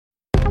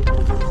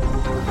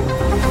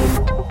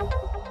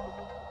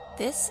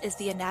This is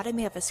the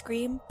Anatomy of a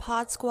Scream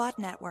Pod Squad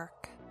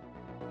Network.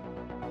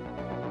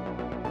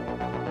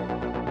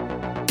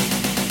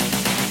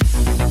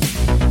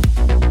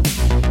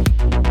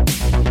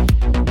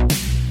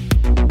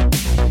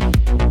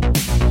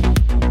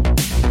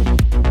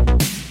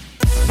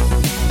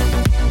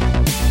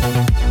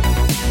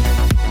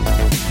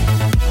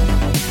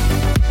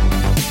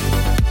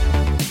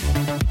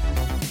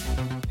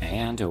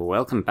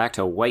 Welcome back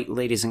to White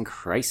Ladies in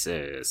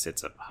Crisis.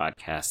 It's a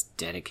podcast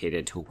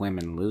dedicated to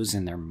women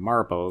losing their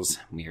marbles.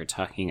 We are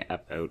talking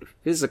about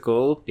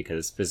Physical,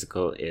 because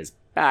Physical is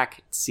back.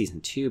 It's season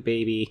 2,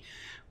 baby.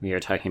 We are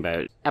talking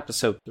about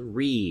episode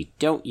 3,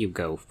 Don't You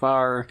Go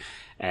Far.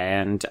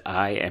 And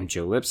I am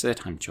Joe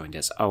Lipsett. I'm joined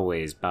as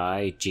always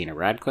by Gina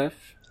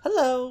Radcliffe.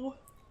 Hello.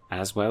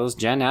 As well as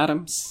Jen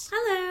Adams.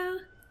 Hello.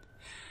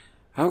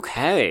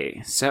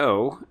 Okay,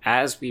 so,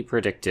 as we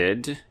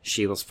predicted,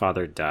 Sheila's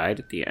father died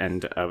at the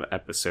end of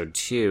episode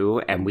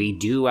 2, and we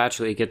do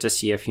actually get to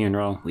see a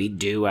funeral. We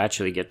do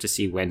actually get to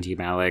see Wendy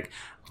Malick.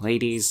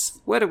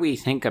 Ladies, what do we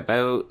think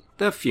about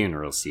the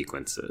funeral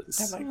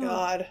sequences? Oh my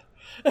god.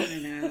 I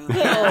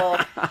know.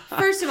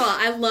 First of all,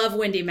 I love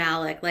Wendy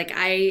Malick. Like,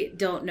 I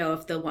don't know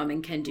if the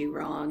woman can do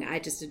wrong. I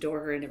just adore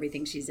her and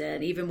everything she's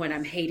in, even when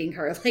I'm hating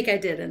her like I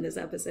did in this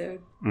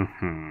episode.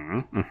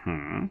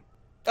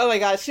 Oh my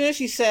god, as soon as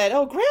she said,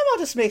 "Oh, Grandma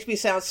just makes me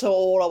sound so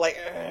old," I'm like,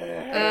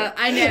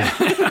 I know.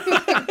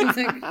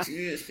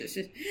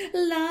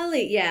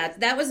 Lolly. Yeah,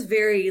 that was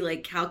very,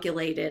 like,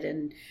 calculated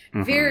and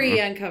very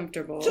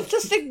uncomfortable.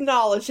 Just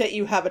acknowledge that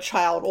you have a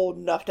child old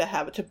enough to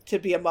have it to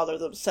be a mother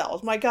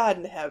themselves. My God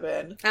in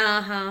heaven.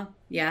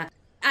 Yeah.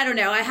 I don't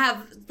know. I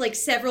have, like,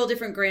 several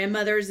different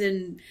grandmothers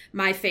in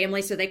my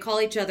family, so they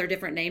call each other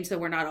different names, so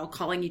we're not all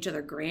calling each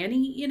other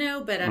Granny, you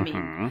know? But, I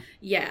mean,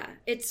 yeah,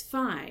 it's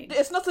fine.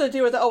 It's nothing to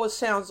do with, oh, it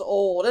sounds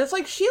old. And it's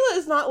like, Sheila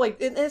is not, like,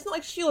 it's not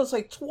like Sheila's,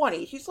 like,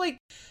 20. She's, like,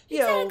 you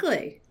know,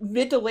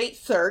 mid to late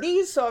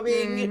 30s. So, I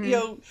mean, you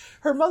know,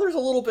 her mother's a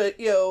little bit,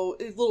 you know,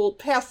 a little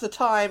past the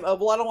time of,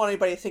 well, I don't want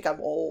anybody to think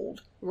I'm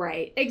old.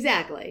 Right.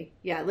 Exactly.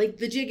 Yeah, like,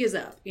 the jig is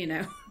up, you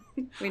know?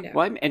 We know.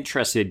 Well, I'm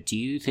interested. Do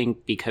you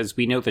think, because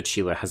we know that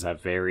Sheila has a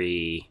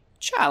very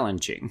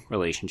challenging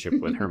relationship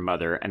with her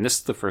mother, and this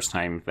is the first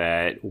time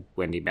that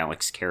Wendy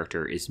Malick's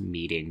character is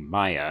meeting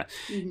Maya,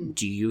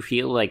 do you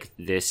feel like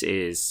this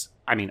is,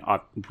 I mean,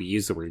 we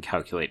use the word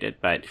calculated,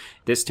 but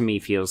this to me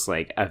feels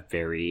like a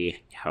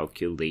very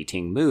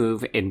calculating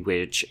move in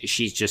which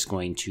she's just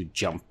going to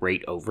jump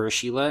right over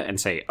Sheila and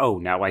say, oh,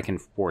 now I can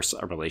force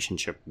a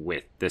relationship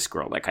with this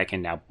girl. Like, I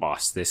can now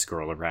boss this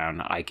girl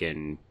around. I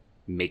can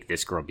make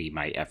this girl be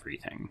my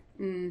everything.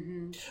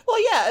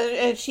 Well,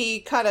 yeah, and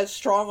she kind of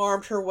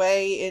strong-armed her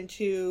way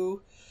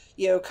into,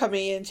 you know,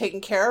 coming in and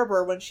taking care of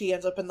her when she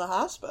ends up in the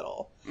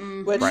hospital.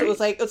 Which it was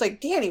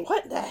like, Danny,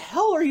 what the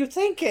hell are you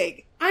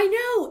thinking? I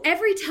know.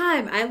 Every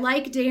time I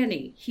like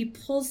Danny, he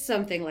pulls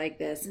something like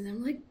this, and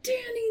I'm like,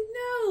 Danny,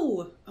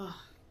 no. Ugh.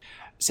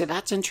 So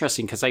that's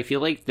interesting, because I feel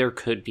like there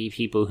could be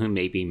people who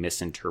maybe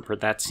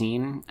misinterpret that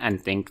scene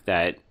and think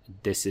that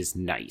this is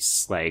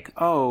nice. Like,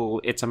 oh,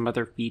 it's a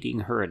mother feeding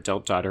her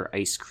adult daughter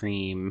ice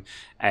cream,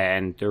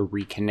 and they're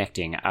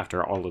reconnecting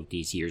after all of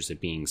these years of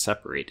being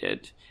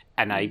separated.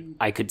 And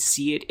I could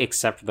see it,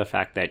 except for the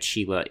fact that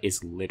Sheila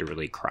is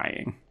literally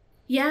crying.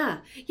 Yeah,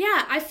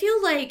 I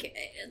feel like,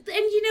 and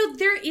you know,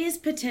 there is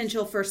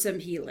potential for some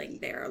healing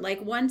there.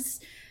 Like, once...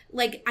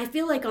 Like, I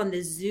feel like on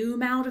the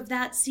zoom out of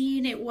that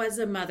scene, it was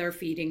a mother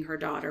feeding her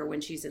daughter when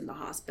she's in the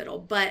hospital.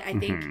 But I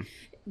think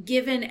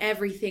given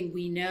everything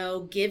we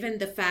know, given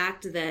the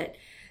fact that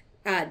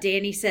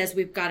Danny says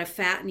we've got to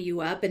fatten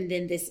you up, and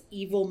then this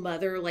evil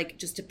mother, like,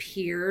 just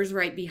appears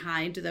right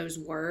behind those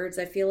words,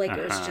 I feel like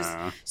it was just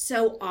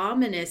so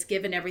ominous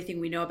given everything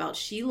we know about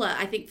Sheila.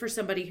 I think for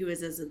somebody who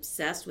is as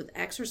obsessed with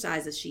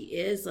exercise as she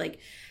is, like,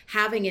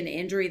 having an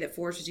injury that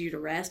forces you to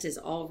rest is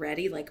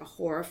already, like, a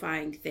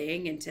horrifying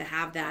thing. And to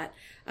have that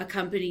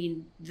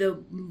accompanying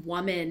the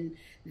woman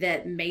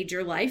that made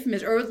your life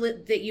or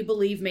that you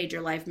believe made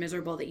your life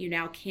miserable, that you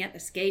now can't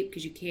escape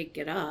because you can't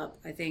get up,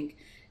 I think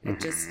it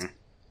just...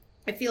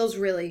 It feels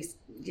really,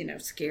 you know,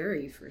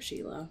 scary for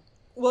Sheila.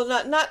 Well,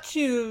 not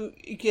to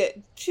get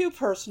too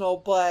personal,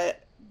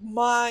 but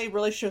my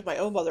relationship with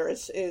my own mother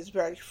is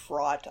very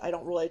fraught. I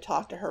don't really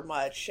talk to her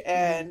much.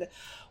 And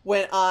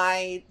when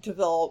I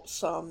developed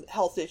some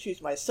health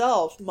issues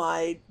myself,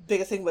 my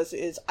biggest thing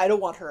is I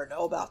don't want her to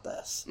know about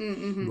this.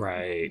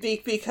 Right.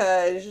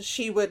 Because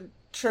she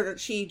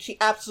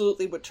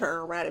absolutely would turn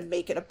around and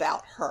make it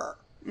about her.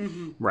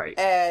 Right.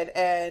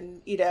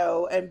 And you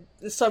know, and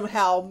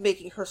somehow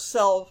making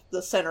herself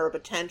the center of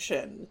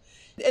attention.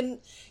 And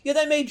you know,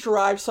 that may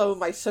drive some of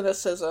my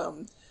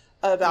cynicism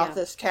about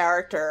this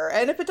character.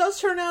 And if it does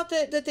turn out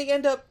that they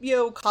end up, you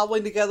know,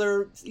 cobbling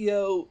together, you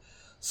know,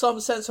 some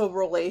sense of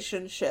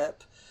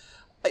relationship,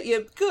 yeah,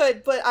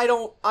 good, but I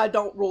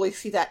don't really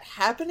see that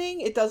happening.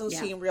 It doesn't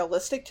seem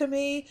realistic to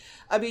me.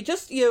 I mean,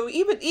 just, you know,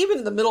 even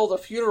in the middle of the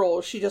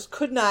funeral, she just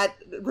could not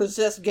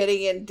resist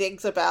getting in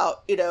digs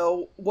about, you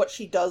know, what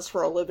she does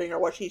for a living or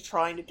what she's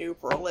trying to do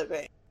for a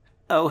living.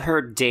 Oh,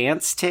 her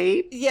dance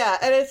tape? Yeah,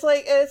 and it's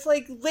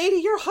like, lady,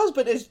 your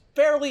husband is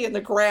barely in the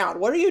ground.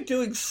 What are you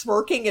doing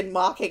smirking and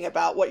mocking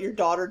about what your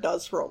daughter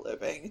does for a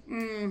living?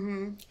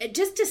 Mm-hmm.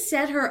 Just to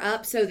set her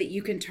up so that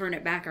you can turn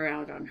it back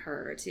around on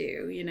her,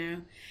 too, you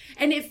know?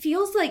 And it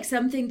feels like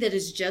something that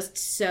is just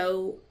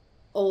so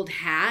old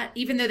hat,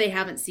 even though they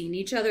haven't seen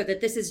each other,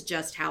 that this is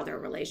just how their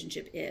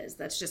relationship is.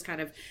 That's just kind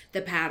of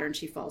the pattern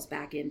she falls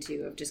back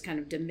into of just kind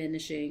of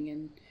diminishing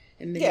and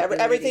yeah,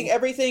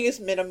 everything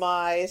is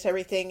minimized.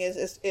 Everything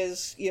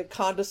is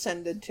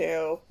condescended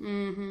to.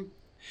 Mm-hmm.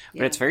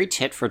 But it's very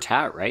tit for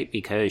tat, right?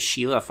 Because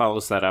Sheila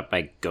follows that up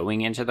by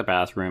going into the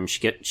bathroom.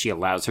 She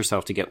allows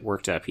herself to get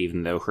worked up,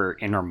 even though her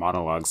inner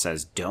monologue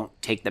says, "Don't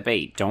take the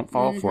bait, don't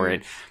fall for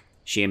it."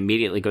 She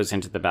immediately goes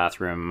into the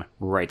bathroom,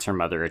 writes her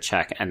mother a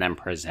check, and then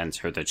presents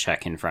her the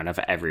check in front of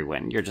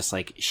everyone. You're just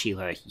like,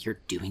 Sheila, you're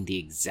doing the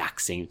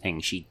exact same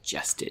thing she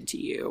just did to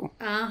you.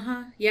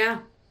 Yeah.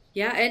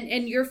 Yeah,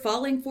 and you're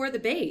falling for the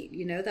bait,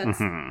 you know,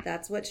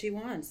 that's what she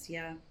wants.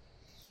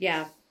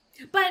 Yeah.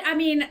 But I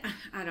mean,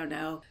 I don't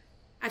know.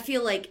 I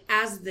feel like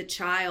as the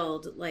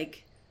child,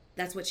 like,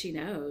 that's what she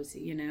knows,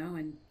 you know,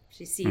 and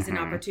she sees an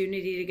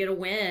opportunity to get a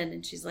win,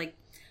 and she's like,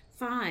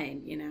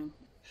 fine, you know.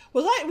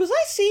 Was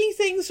I seeing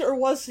things, or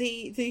was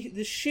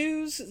the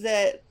shoes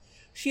that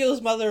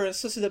Sheila's mother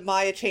insisted that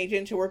Maya change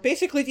into were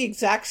basically the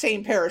exact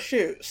same pair of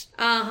shoes?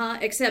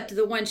 Except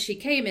the ones she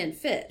came in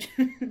fit.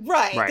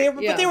 Right.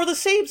 But they were the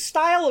same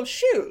style of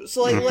shoes.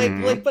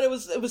 But it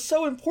was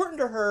so important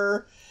to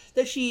her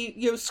that she,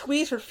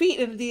 squeezed her feet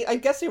into I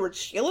guess they were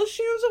Sheila's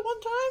shoes at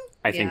one time?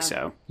 I think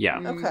so. Yeah.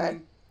 Okay.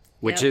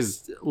 Which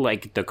is,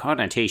 like, the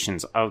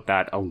connotations of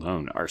that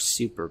alone are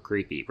super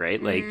creepy,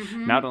 right? Like,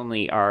 not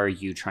only are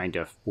you trying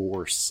to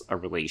force a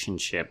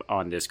relationship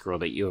on this girl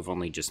that you have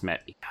only just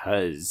met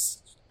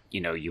because,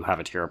 you have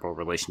a terrible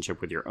relationship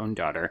with your own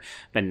daughter,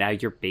 but now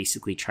you're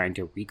basically trying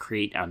to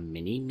recreate a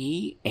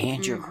mini-me,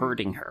 and you're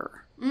hurting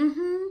her.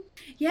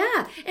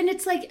 Yeah, and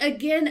it's like,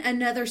 again,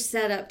 another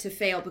setup to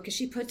fail, because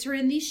she puts her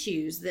in these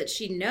shoes that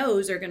she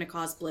knows are going to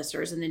cause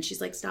blisters, and then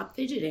she's like, stop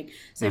fidgeting.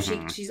 So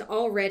she's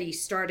already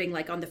starting,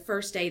 like, on the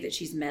first day that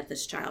she's met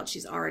this child,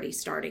 she's already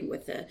starting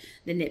with the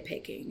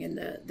nitpicking and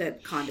the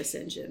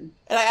condescension.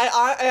 And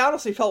I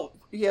honestly felt,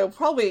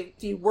 probably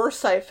the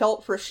worst I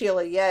felt for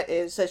Sheila yet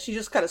is that she's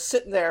just kind of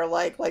sitting there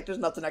like there's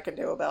nothing I can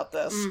do about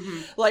this.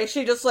 Like,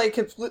 she just, like,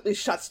 completely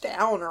shuts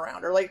down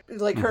around her.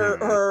 Like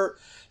her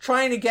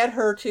trying to get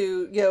her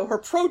to, her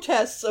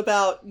protests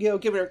about,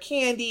 giving her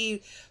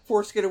candy,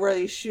 forcing her to wear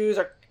these shoes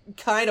are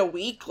kind of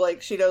weak.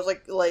 Like, she knows,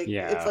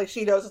 it's like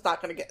she knows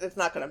it's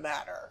not gonna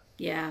matter.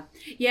 Yeah,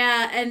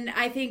 and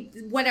I think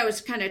what I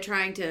was kind of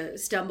trying to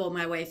stumble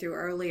my way through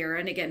earlier,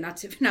 and again,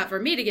 not for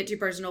me to get too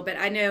personal, but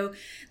I know,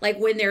 like,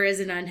 when there is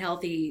an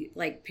unhealthy,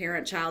 like,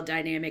 parent-child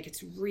dynamic,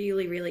 it's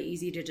really, really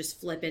easy to just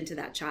flip into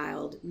that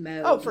child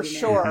mode. Oh, for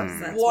sure,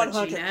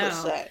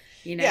 100%.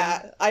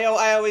 Yeah, I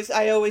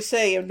always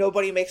say,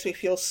 nobody makes me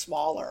feel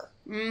smaller.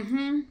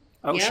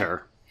 Oh,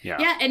 sure. Yeah.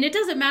 Yeah, and it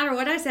doesn't matter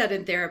what I said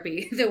in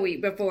therapy the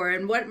week before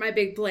and what my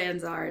big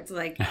plans are. It's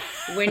like,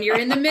 when you're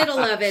in the middle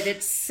of it,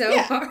 it's so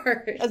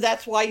hard. And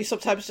that's why you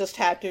sometimes just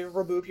have to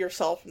remove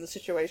yourself from the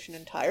situation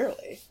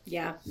entirely.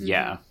 Yeah.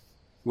 Yeah.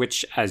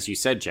 Which, as you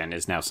said, Jen,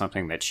 is now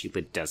something that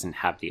Sheila doesn't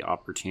have the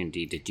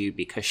opportunity to do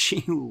because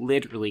she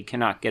literally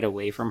cannot get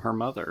away from her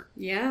mother.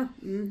 Yeah.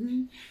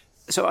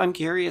 So I'm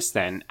curious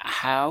then,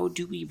 how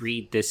do we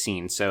read this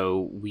scene?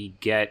 So we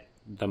get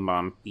the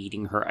mom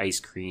eating her ice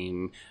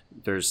cream.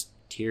 There's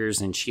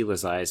tears in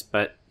Sheila's eyes,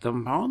 but the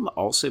mom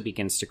also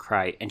begins to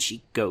cry, and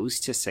she goes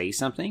to say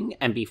something,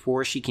 and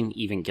before she can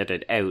even get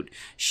it out,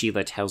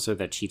 Sheila tells her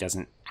that she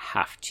doesn't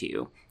have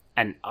to.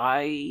 And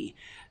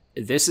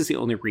this is the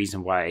only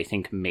reason why I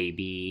think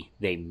maybe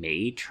they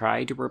may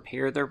try to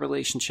repair their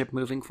relationship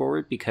moving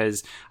forward,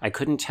 because I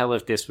couldn't tell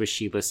if this was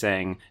Sheila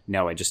saying,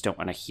 no, I just don't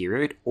want to hear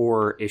it,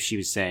 or if she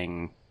was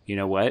saying, you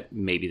know what,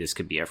 maybe this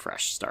could be a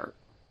fresh start.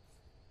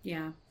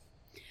 Yeah.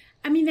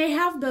 I mean, they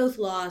have both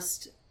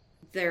lost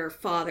their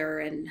father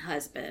and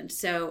husband.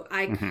 So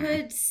I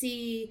could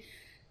see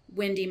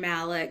Wendy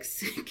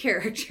Malick's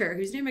character,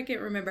 whose name I can't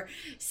remember,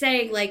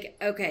 saying, like,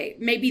 okay,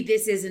 maybe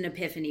this is an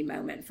epiphany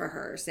moment for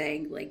her,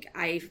 saying, like,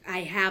 I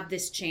have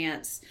this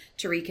chance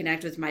to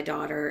reconnect with my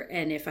daughter,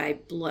 and if I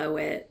blow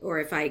it, or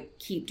if I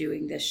keep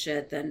doing this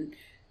shit, then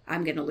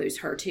I'm going to lose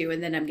her too,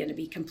 and then I'm going to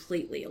be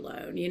completely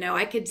alone.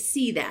 I could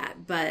see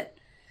that, but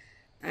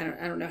I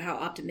don't know how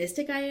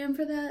optimistic I am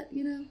for that,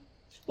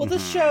 Well,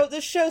 this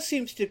show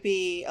seems to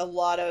be a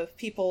lot of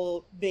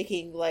people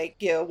making, like,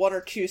 one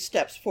or two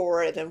steps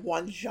forward and then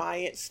one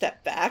giant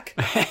step back.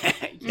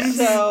 Yes.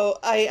 So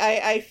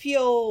I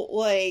feel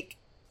like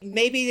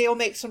maybe they'll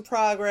make some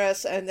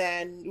progress, and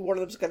then one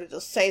of them's going to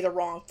just say the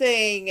wrong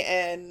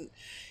thing,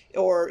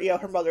 or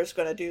her mother's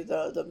going to do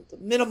the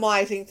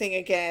minimizing thing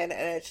again,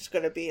 and it's just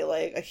going to be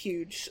like a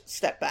huge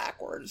step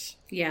backwards.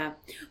 Yeah.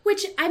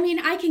 Which, I mean,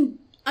 I can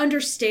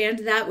understand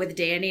that with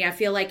Danny. I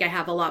feel like I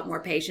have a lot more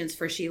patience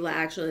for Sheila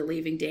actually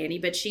leaving Danny,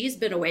 but she's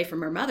been away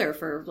from her mother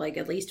for, like,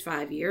 at least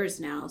 5 years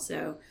now.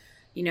 So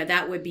you know,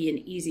 that would be an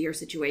easier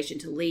situation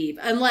to leave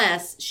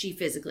unless she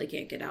physically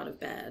can't get out of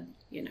bed,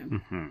 you know.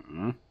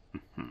 Mm-hmm.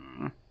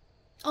 Mm-hmm.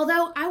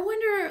 Although I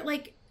wonder,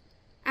 like,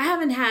 I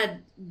haven't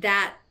had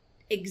that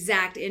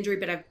exact injury,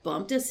 but I've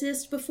bumped a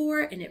cyst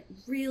before and it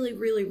really,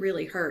 really,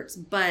 really hurts.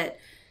 But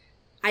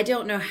I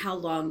don't know how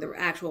long the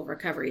actual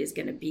recovery is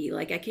going to be.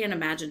 Like, I can't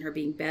imagine her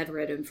being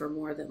bedridden for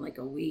more than like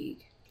a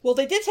week. Well,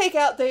 they did take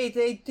out they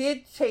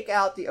did take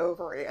out the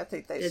ovary, I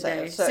think they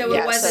said. So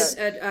it was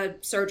a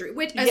surgery,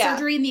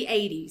 surgery in the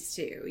 80s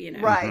too, you know.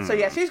 Right. Mm-hmm. So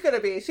yeah, she's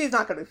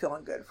not gonna be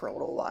feeling good for a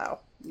little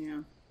while. Yeah.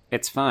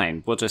 It's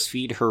fine. We'll just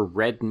feed her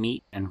red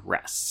meat and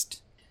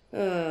rest.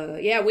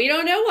 Yeah, we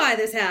don't know why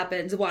this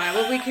happens. Why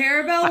would we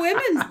care about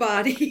women's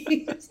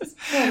bodies?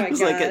 Oh my God.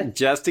 Like,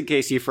 just in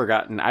case you've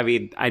forgotten, I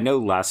mean, I know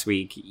last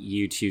week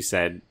you two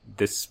said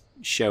this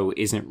show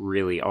isn't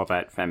really all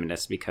that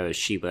feminist because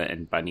Sheila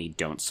and Bunny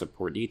don't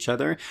support each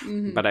other.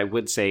 Mm-hmm. But I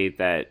would say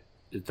that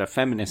the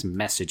feminist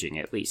messaging,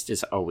 at least,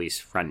 is always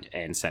front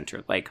and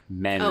center. Like,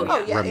 men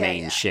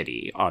remain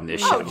shitty on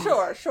this show.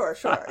 Oh, sure,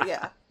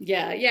 yeah.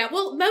 Yeah.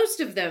 Well,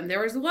 most of them.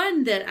 There was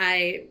one that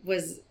I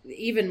was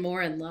even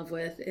more in love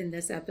with in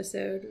this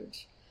episode,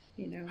 which,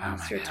 you know,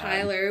 Mr.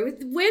 Tyler.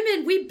 With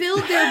women, we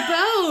build their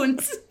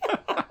bones.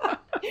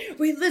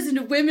 We listen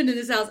to women in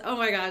this house. Oh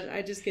my gosh,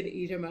 I just gonna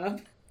eat him up.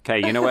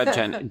 Okay, you know what,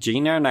 Jen?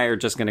 Gina and I are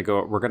just going to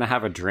go. We're going to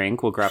have a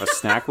drink. We'll grab a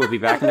snack. We'll be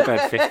back in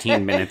about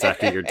 15 minutes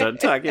after you're done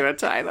talking about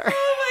Tyler.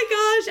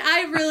 Oh my gosh,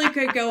 I really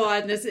could go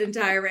on this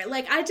entire rant.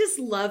 Like, I just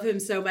love him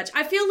so much.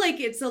 I feel like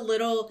it's a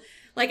little...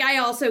 Like, I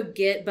also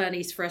get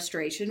Bunny's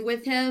frustration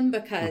with him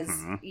because,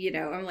 you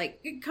know, I'm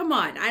like, come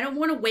on. I don't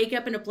want to wake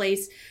up in a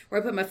place where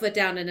I put my foot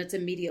down and it's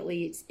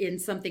in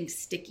something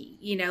sticky.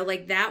 You know,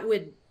 like, that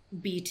would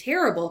be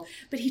terrible.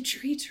 But he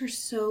treats her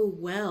so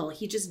well.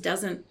 He just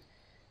doesn't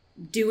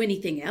do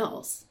anything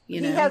else,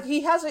 you know.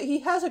 He has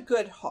a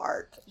good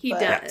heart. He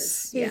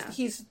does.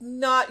 He's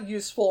not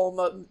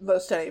useful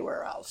most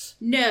anywhere else.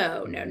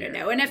 No.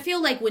 And I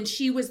feel like when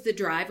she was the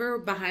driver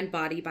behind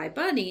Body by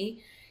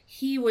Bunny,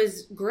 he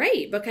was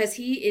great because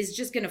he is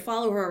just going to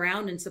follow her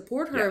around and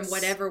support her in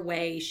whatever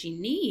way she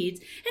needs.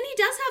 And he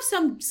does have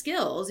some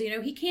skills, you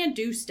know. He can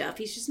do stuff.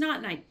 He's just not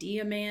an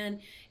idea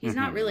man. He's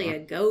not really a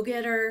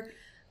go-getter.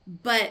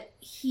 But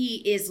he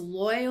is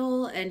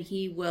loyal and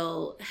he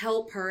will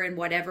help her in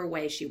whatever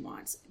way she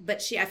wants.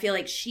 But I feel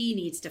like she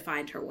needs to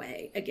find her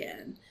way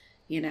again,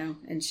 you know,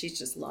 and she's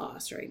just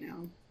lost right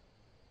now.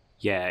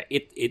 Yeah,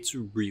 it's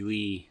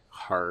really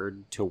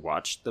hard to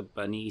watch the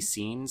Bunny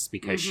scenes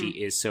because she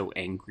is so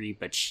angry,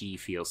 but she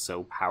feels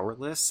so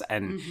powerless.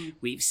 And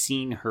we've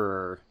seen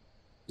her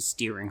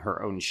steering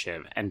her own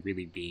ship and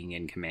really being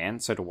in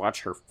command. So to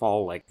watch her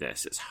fall like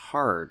this is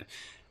hard.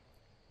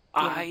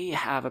 Yeah. I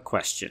have a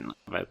question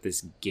about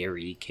this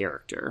Gary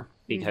character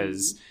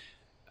because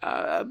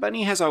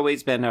Bunny has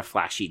always been a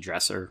flashy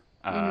dresser.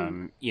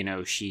 You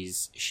know,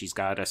 she's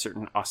got a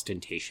certain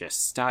ostentatious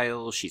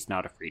style. She's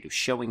not afraid of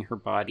showing her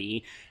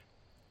body.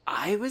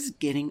 I was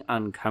getting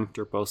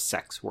uncomfortable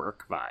sex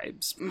work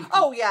vibes.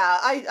 Oh yeah,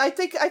 I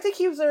think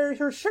he was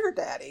her sugar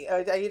daddy.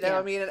 You know,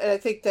 I mean, and I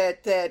think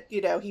that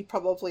you know he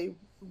probably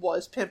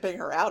was pimping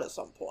her out at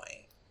some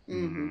point.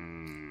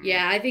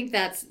 Yeah, I think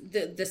that's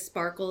the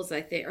sparkles.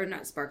 I think, or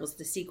not sparkles,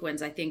 the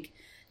sequins. I think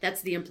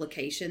that's the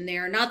implication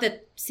there. Not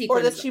that sequins,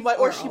 or that she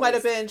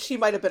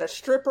might have been a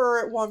stripper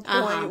at one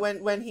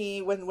point when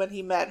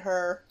he met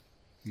her.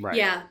 Right.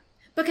 Yeah,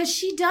 because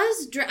she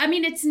does. I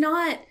mean, it's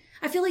not.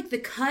 I feel like the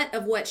cut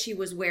of what she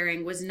was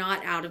wearing was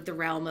not out of the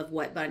realm of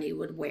what Bunny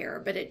would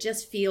wear, but it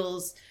just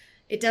feels.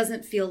 It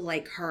doesn't feel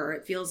like her.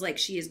 It feels like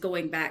she is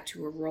going back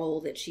to a role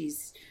that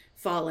she's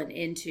fallen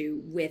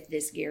into with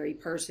this Gary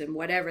person,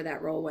 whatever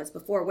that role was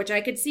before, which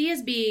I could see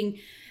as being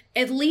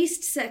at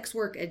least sex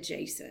work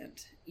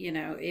adjacent, you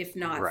know, if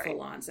not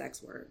full-on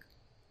sex work.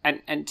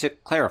 And to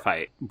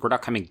clarify, we're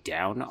not coming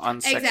down on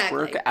sex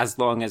work as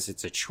long as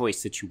it's a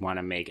choice that you want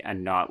to make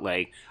and not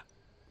like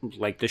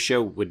the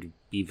show would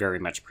be very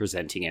much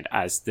presenting it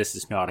as this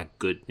is not a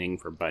good thing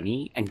for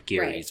Bunny, and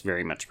Gary is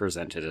very much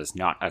presented as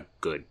not a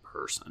good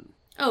person.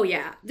 Oh,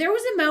 yeah. There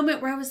was a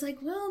moment where I was like,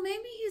 well,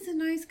 maybe he's a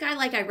nice guy.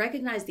 Like, I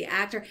recognized the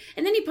actor.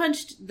 And then he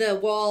punched the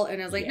wall,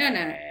 and I was like,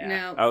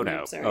 no. Oh,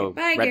 no. Sorry. Oh,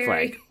 bye, red Gary.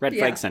 flag. Red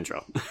flag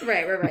central.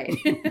 Right.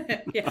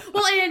 Yeah.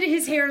 Well, and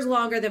his hair is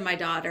longer than my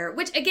daughter,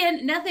 which,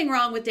 again, nothing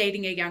wrong with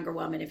dating a younger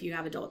woman if you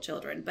have adult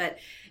children. But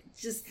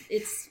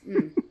it's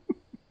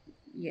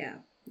yeah,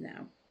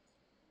 no.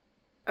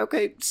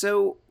 Okay,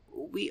 so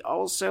we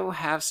also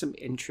have some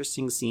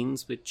interesting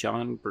scenes with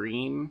John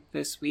Bream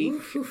this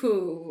week.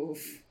 Ooh.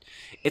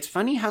 It's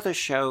funny how the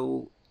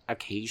show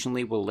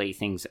occasionally will lay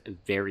things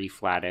very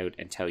flat out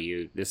and tell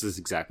you this is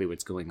exactly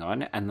what's going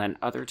on. And then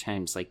other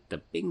times, like the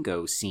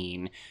bingo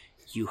scene,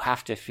 you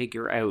have to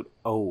figure out,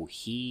 oh,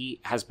 he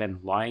has been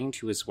lying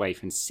to his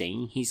wife and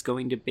saying he's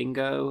going to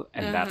bingo,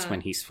 and that's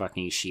when he's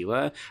fucking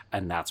Sheila,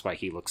 and that's why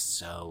he looks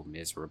so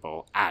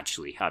miserable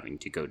actually having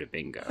to go to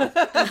bingo.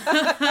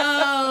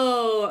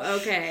 Oh,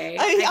 okay.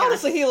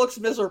 Honestly, he looks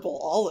miserable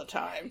all the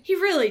time. He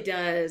really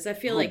does. I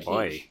feel like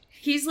boy.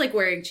 he's like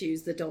wearing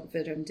shoes that don't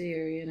fit him too,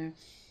 you know.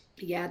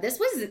 Yeah, this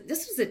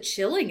was a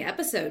chilling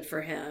episode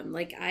for him.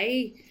 Like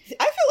I feel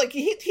like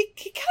he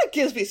kind of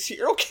gives me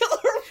serial killer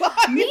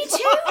vibes. Me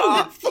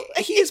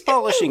too. He is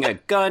polishing a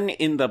gun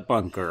in the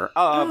bunker.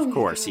 Of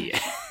course he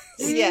is.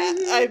 Yeah,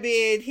 I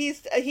mean,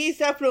 he's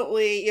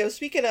definitely, you know,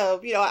 speaking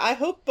of, you know, I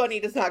hope Bunny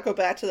does not go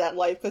back to that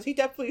life, because he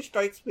definitely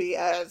strikes me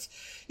as,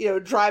 you know,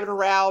 driving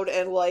around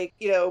and, like,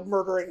 you know,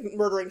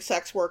 murdering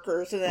sex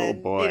workers, and then,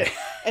 oh boy. You know,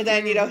 and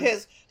then, you know,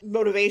 his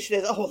motivation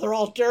is, oh, they're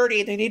all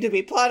dirty, they need to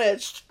be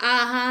punished.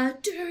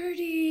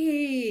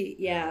 Dirty.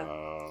 Yeah.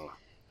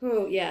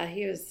 Oh, yeah,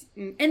 he was...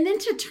 And then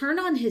to turn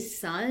on his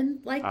son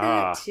like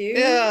that, too.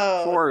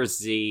 Yeah. Poor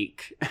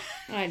Zeke.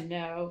 I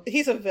know.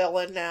 He's a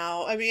villain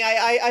now. I mean,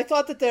 I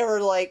thought that there were,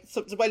 like,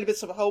 there might have been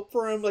some hope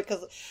for him,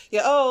 because,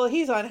 yeah, oh,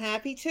 he's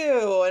unhappy,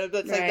 too. And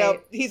it's like,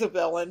 no, he's a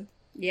villain.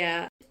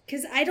 Yeah.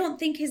 Because I don't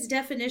think his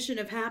definition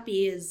of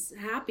happy is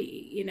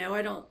happy, you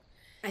know?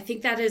 I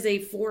think that is a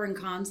foreign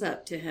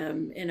concept to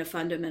him in a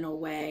fundamental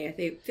way.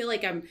 I feel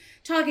like I'm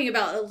talking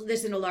about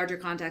this in a larger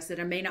context that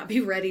I may not be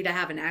ready to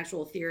have an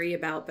actual theory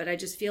about, but I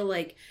just feel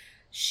like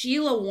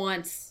Sheila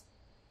wants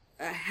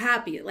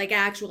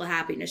actual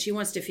happiness. She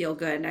wants to feel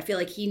good, and I feel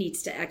like he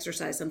needs to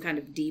exercise some kind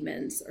of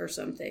demons or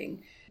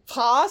something.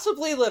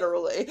 Possibly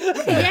literally.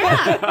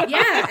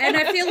 Yeah. And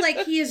I feel like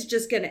he is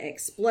just going to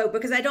explode,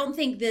 because I don't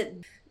think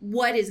that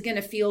what is going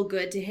to feel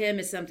good to him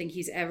is something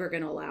he's ever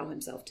going to allow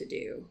himself to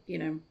do, you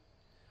know?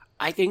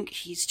 I think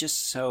he's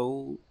just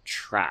so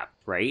trapped,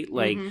 right?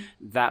 Like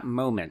that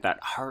moment, that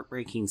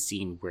heartbreaking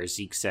scene where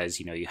Zeke says,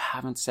 you know, you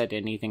haven't said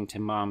anything to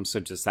Mom, so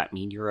does that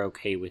mean you're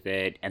okay with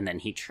it? And then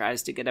he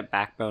tries to get a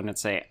backbone and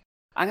say,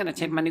 I'm going to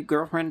take my new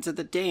girlfriend to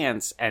the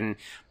dance. And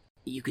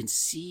you can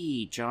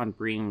see John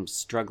Bream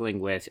struggling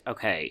with,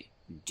 okay,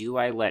 do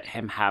I let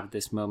him have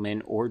this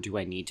moment, or do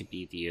I need to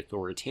be the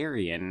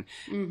authoritarian?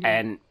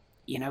 And,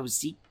 you know,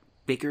 Zeke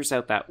figures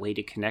out that way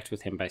to connect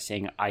with him by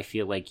saying, I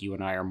feel like you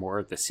and I are more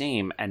of the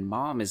same, and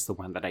Mom is the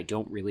one that I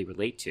don't really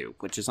relate to,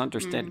 which is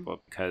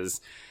understandable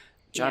because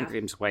John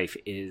Bream's wife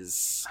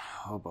is,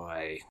 oh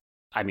boy,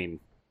 I mean,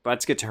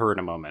 let's get to her in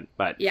a moment,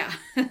 but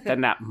then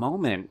that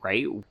moment,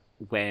 right,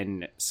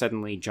 when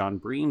suddenly John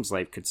Bream's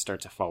life could start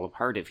to fall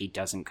apart if he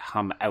doesn't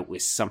come out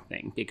with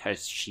something,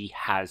 because she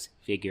has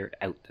figured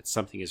out that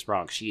something is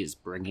wrong. She is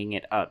bringing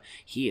it up.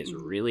 He is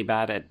really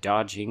bad at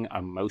dodging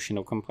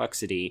emotional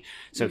complexity,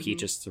 so he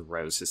just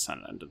throws his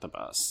son under the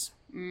bus.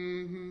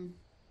 Can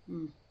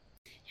you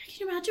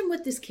imagine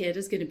what this kid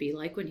is going to be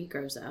like when he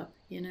grows up,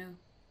 you know?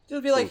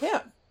 He'll be like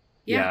him.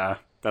 Yeah,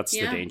 that's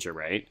the danger,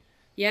 right?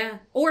 Yeah.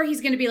 Or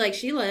he's going to be like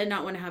Sheila and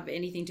not want to have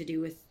anything to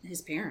do with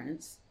his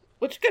parents.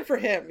 Which is good for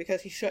him,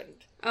 because he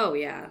shouldn't. Oh,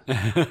 yeah.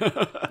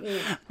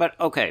 But,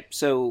 okay,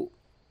 so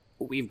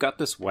we've got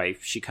this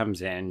wife. She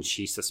comes in.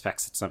 She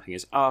suspects that something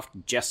is off,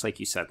 just like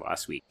you said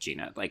last week,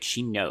 Gina. Like,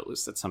 she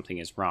knows that something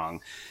is wrong.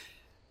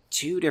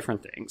 Two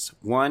different things.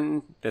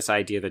 One, this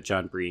idea that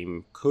John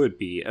Bream could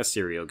be a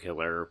serial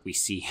killer. We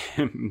see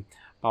him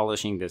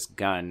polishing this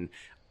gun.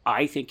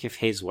 I think if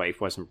his wife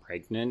wasn't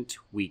pregnant,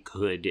 we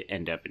could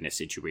end up in a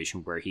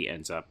situation where he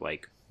ends up,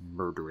 like,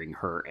 murdering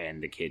her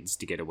and the kids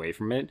to get away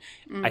from it.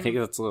 I think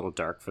that's a little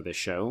dark for the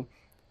show.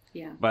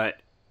 Yeah. But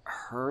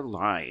her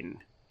line,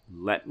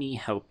 let me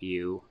help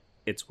you,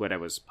 it's what I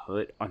was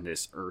put on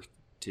this earth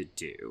to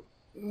do.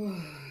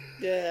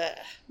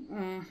 Yeah.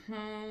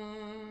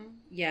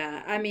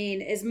 Yeah, I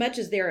mean, as much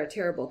as they're a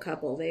terrible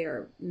couple, they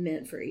are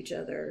meant for each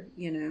other,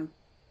 you know?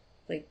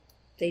 Like,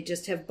 they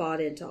just have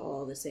bought into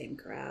all the same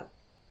crap.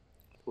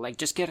 Like,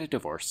 just get a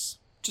divorce.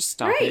 Just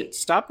stop it.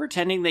 Stop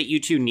pretending that you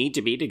two need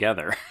to be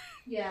together.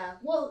 Yeah,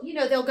 well, you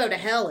know, they'll go to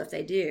hell if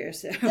they do,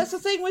 so. That's the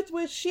thing with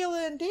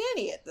Sheila and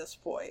Danny at this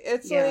point.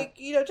 It's like,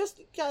 you know, just,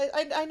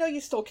 I know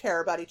you still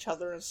care about each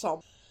other in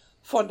some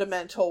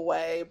fundamental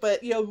way,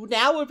 but, you know,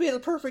 now would be the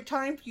perfect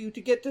time for you to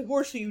get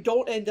divorced so you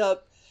don't end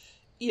up,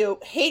 you know,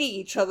 hating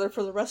each other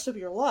for the rest of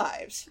your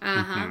lives.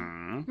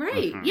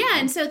 Right. Yeah,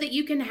 and so that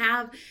you can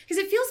have, because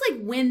it feels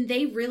like when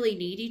they really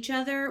need each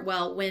other,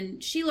 well, when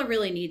Sheila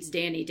really needs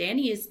Danny,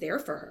 Danny is there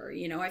for her,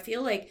 you know. I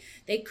feel like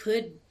they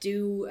could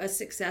do a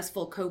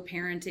successful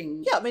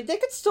co-parenting. Yeah, I mean, they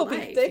could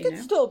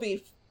still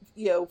be,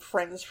 you know,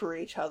 friends for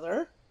each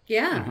other.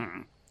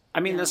 Yeah. I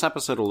mean, this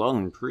episode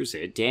alone proves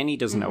it. Danny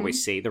doesn't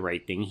always say the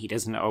right thing. He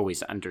doesn't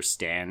always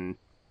understand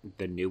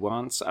the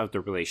nuance of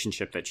the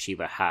relationship that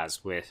Sheila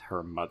has with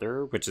her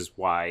mother, which is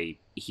why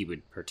he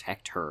would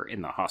protect her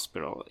in the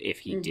hospital if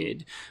he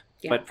did.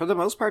 Yeah. But for the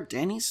most part,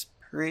 Danny's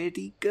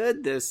pretty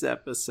good this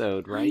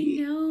episode, right?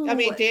 I know. I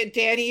mean,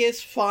 Danny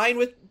is fine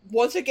with,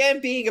 once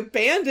again, being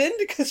abandoned,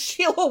 because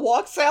Sheila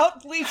walks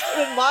out, leaves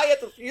him and Maya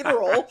at the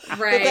funeral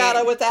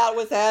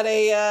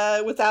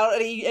without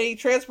any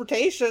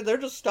transportation. They're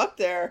just stuck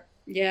there.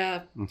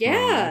 Yeah.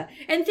 Yeah.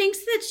 And thinks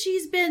that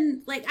she's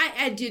been like,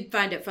 I did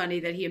find it funny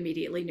that he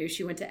immediately knew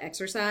she went to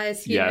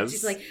exercise. You know,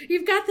 she's like,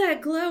 you've got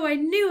that glow. I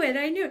knew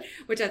it.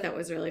 Which I thought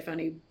was really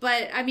funny.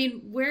 But I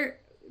mean,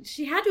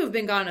 she had to have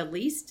been gone at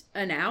least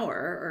an hour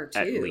or two.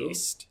 At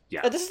least.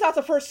 Yeah. This is not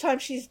the first time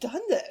she's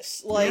done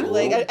this.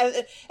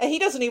 And he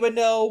doesn't even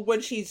know when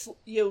she's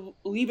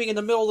leaving in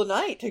the middle of the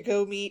night to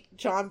go meet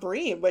John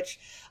Bream, which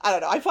I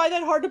don't know. I find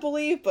that hard to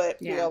believe, but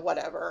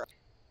whatever.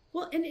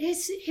 Well, and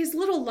his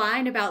little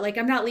line about, like,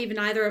 I'm not leaving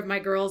either of my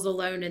girls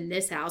alone in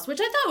this house, which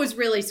I thought was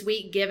really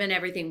sweet given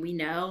everything we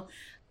know.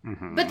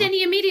 Mm-hmm. But then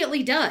he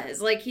immediately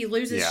does. Like, he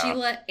loses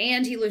Sheila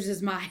and he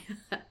loses Maya.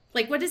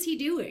 Like, what is he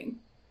doing?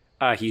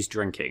 He's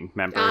drinking,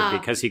 remember?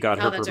 Because he got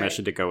her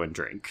permission to go and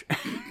drink.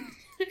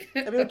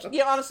 I mean,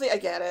 honestly, I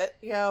get it.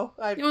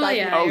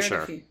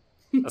 Sure.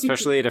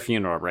 Especially at a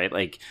funeral, right?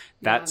 Like,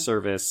 that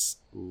service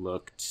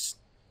looked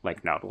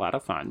like not a lot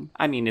of fun.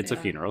 I mean, it's a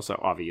funeral, so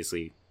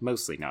obviously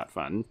mostly not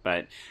fun,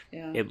 but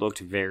it looked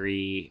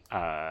very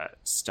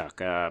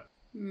stuck up.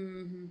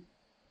 Mm-hmm.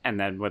 And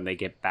then when they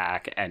get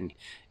back and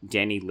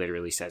Danny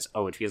literally says,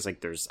 oh, it feels like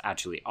there's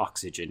actually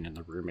oxygen in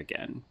the room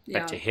again. Yeah.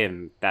 But to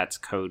him, that's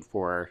code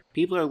for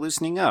people are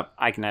loosening up.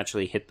 I can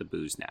actually hit the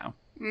booze now.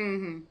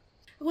 Mm-hmm.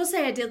 I will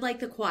say I did like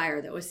the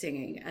choir that was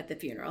singing at the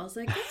funeral. I was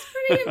like, that's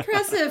pretty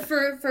impressive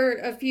for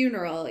a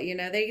funeral. You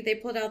know, they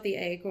pulled out the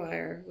A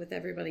choir with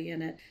everybody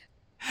in it.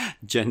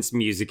 Jen's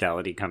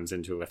musicality comes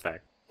into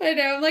effect. I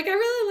know. I'm like, I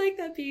really like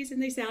that piece,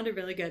 and they sounded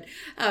really good.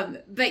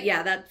 But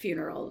yeah, that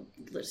funeral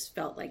just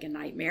felt like a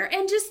nightmare.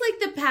 And just like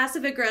the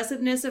passive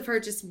aggressiveness of her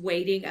just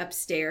waiting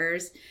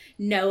upstairs,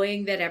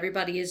 knowing that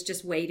everybody is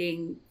just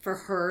waiting for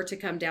her to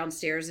come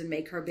downstairs and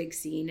make her big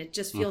scene. It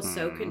just feels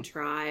so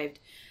contrived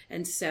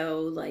and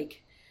so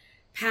like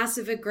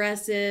passive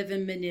aggressive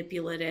and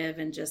manipulative,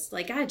 and just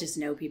like, I just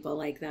know people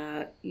like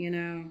that, you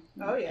know?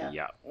 Oh, yeah.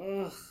 Yeah.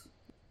 Ugh.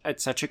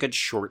 It's such a good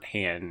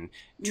shorthand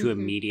to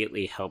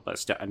immediately help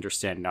us to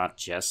understand not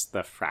just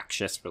the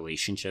fractious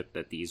relationship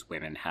that these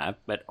women have,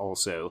 but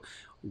also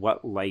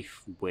what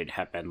life would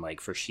have been like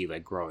for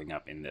Sheila growing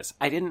up in this.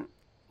 I didn't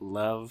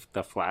love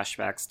the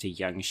flashbacks to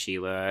young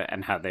Sheila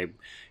and how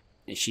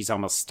she's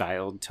almost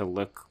styled to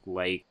look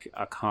like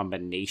a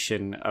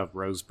combination of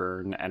Rose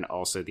Byrne and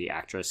also the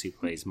actress who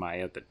plays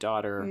Maya, the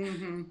daughter.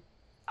 Mm-hmm.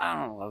 I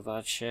don't love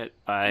that shit,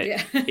 but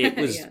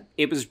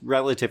it was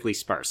relatively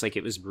sparse. Like,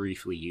 it was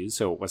briefly used,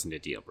 so it wasn't a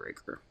deal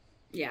breaker.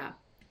 Yeah.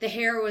 The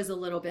hair was a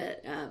little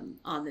bit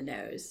on the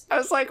nose. I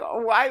was like,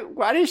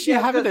 why does she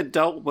have an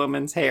adult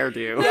woman's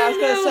hairdo? Yeah, I was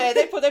going to say,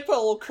 they put a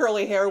little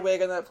curly hair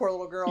wig on that poor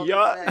little girl.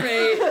 Yeah.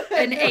 Right.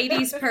 An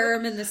 80s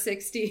perm in the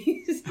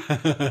 60s.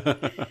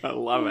 I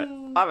love it.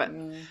 Love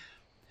it.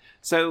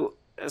 So,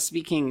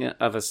 speaking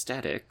of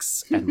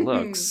aesthetics and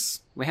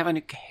looks, we have a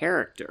new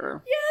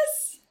character.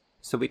 Yes!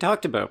 So we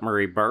talked about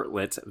Murray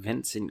Bartlett's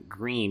Vincent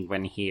Green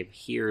when he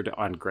appeared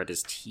on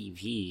Greta's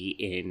TV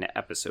in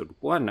episode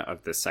 1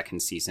 of the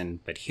second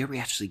season, but here we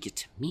actually get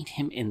to meet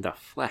him in the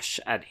flesh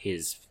at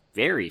his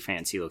very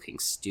fancy-looking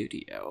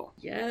studio.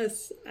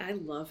 Yes, I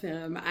love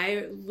him.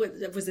 I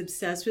was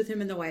obsessed with him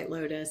in The White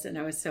Lotus, and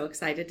I was so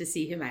excited to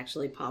see him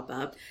actually pop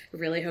up. I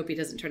really hope he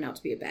doesn't turn out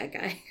to be a bad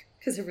guy,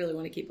 because I really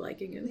want to keep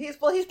liking him. He's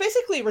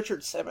basically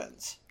Richard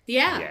Simmons.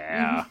 Yeah.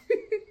 Yeah.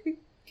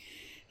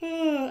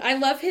 I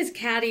love his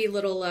catty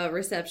little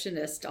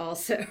receptionist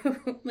also.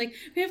 Like,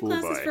 we have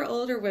classes for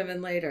older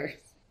women later.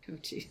 Oh,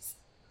 jeez.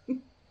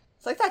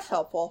 It's like, that's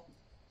helpful.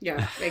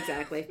 Yeah,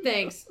 exactly.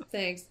 Thanks.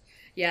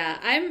 Yeah,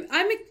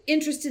 I'm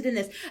interested in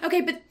this.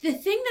 Okay, but the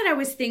thing that I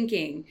was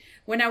thinking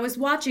when I was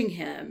watching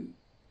him,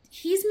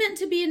 he's meant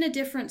to be in a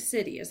different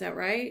city. Is that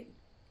right?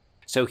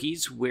 So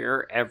he's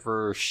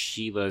wherever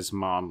Sheila's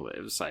mom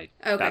lives.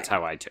 That's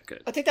how I took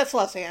it. I think that's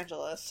Los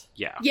Angeles.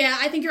 Yeah. Yeah,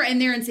 I think and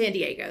they're in San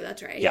Diego.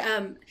 That's right.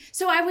 Yeah.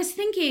 So I was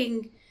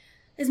thinking,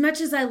 as much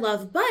as I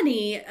love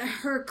Bunny,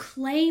 her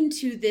claim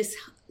to this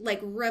like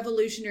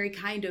revolutionary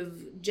kind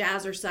of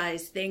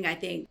jazzercise thing, I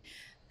think,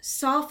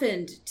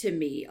 softened to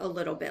me a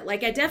little bit.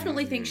 Like, I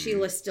definitely think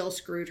Sheila still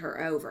screwed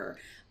her over,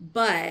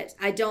 but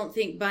I don't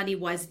think Bunny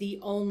was the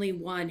only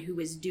one who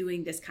was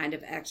doing this kind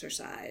of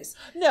exercise.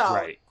 No.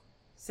 Right.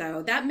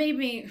 So that made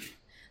me,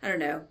 I don't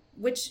know,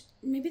 which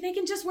maybe they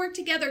can just work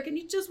together. Can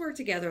you just work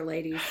together,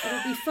 ladies?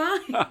 It'll be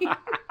fine.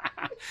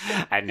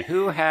 And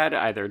who had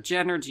either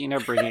Jen or Gina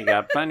bringing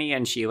up Bunny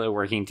and Sheila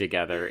working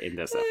together in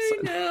this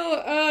episode? I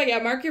know. Oh, yeah.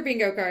 Mark your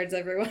bingo cards,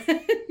 everyone.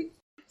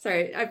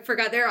 Sorry, I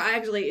forgot there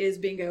actually is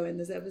bingo in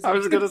this episode. I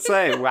was going to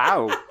say,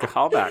 wow,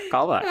 call back.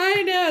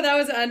 I know, that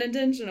was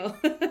unintentional.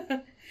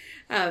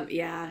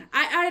 Yeah,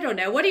 I don't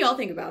know. What do y'all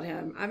think about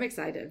him? I'm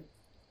excited.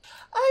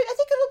 I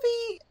think it'll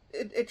be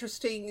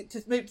interesting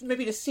to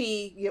maybe to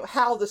see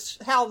how this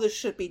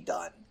should be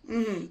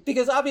done,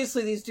 because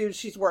obviously these dudes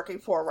she's working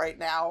for right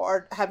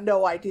now have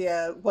no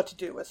idea what to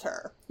do with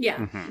her.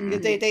 Yeah,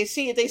 they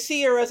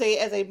see her as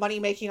a money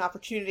making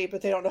opportunity,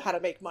 but they don't know how to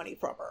make money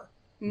from her.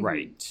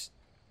 Right.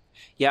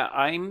 Yeah,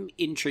 I'm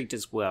intrigued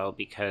as well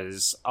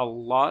because a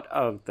lot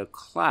of the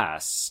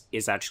class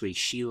is actually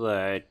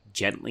Sheila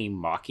gently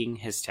mocking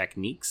his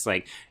techniques.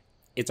 Like,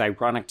 it's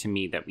ironic to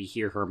me that we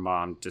hear her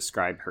mom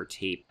describe her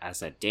tape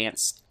as a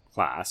dance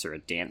class or a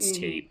dance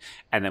tape,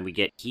 and then we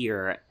get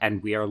here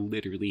and we are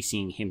literally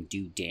seeing him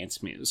do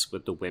dance moves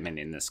with the women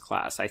in this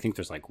class. I think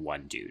there's like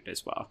one dude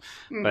as well,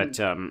 but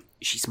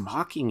she's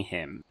mocking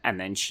him, and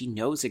then she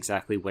knows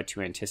exactly what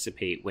to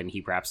anticipate when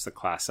he wraps the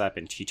class up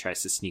and she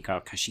tries to sneak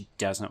out because she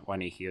doesn't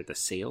want to hear the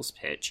sales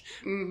pitch.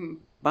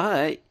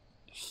 But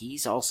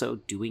he's also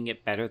doing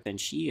it better than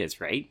she is,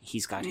 right?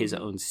 He's got his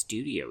own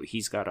studio,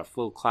 he's got a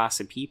full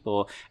class of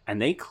people,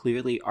 and they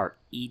clearly are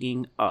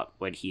eating up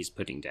what he's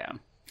putting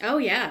down. Oh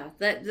yeah,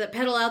 the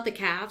pedal out the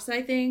calves.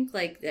 I think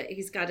like that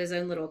he's got his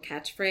own little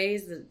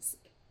catchphrase that's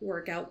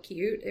workout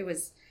cute. It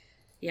was,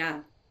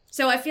 yeah.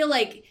 So I feel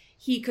like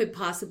he could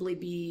possibly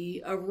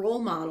be a role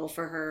model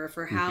for her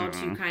for how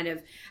to kind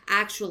of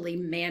actually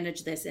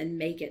manage this and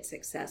make it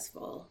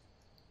successful.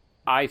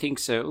 I think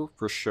so,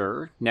 for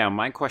sure. Now,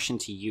 my question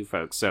to you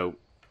folks. So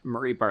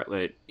Murray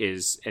Bartlett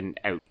is an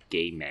out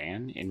gay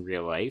man in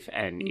real life,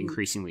 and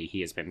increasingly he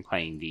has been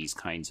playing these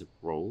kinds of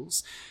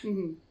roles.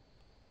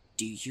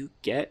 Do you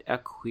get a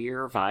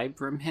queer vibe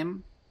from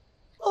him?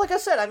 Well, like I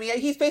said, I mean,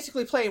 he's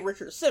basically playing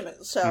Richard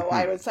Simmons, so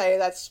I would say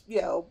that's,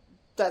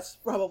 that's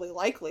probably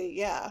likely,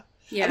 yeah.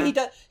 Yeah. I mean,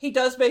 he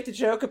does make the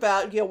joke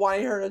about,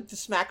 wanting her to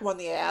smack him on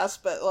the ass,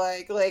 but,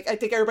 like, I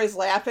think everybody's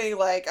laughing,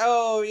 like,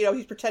 oh,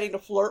 he's pretending to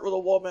flirt with a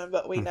woman,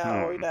 but we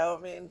know,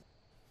 I mean.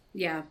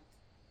 Yeah.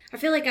 I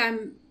feel like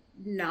I'm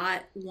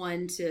not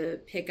one to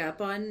pick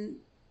up on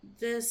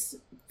this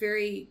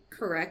very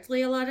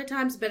correctly a lot of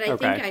times, but I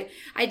think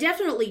I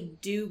definitely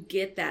do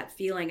get that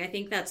feeling. I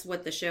think that's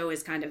what the show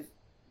is kind of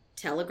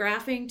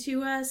telegraphing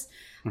to us.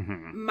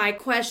 My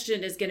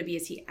question is going to be,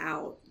 is he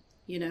out,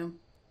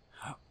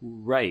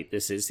 Right.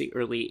 This is the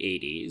early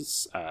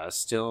 80s.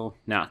 Still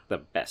not the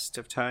best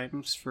of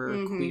times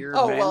for queer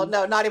men. Well,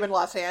 no, not even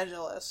Los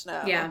Angeles,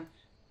 no. Yeah.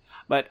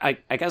 But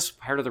I guess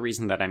part of the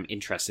reason that I'm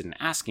interested in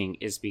asking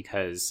is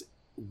because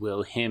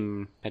will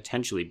him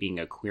potentially being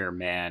a queer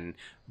man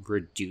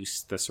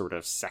reduce the sort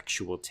of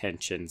sexual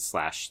tension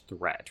 /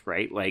 threat,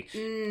 right? Like,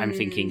 I'm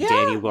thinking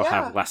Danny will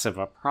have less of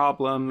a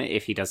problem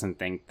if he doesn't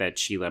think that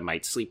Sheila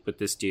might sleep with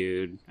this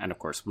dude. And of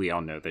course, we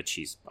all know that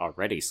she's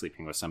already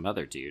sleeping with some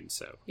other dude,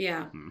 so.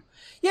 Yeah.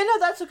 Yeah, no,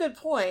 that's a good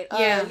point.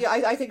 Yeah.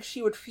 I think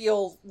she would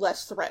feel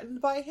less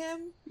threatened by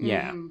him.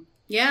 Yeah.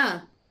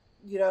 Yeah.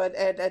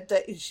 And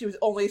she would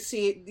only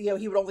see,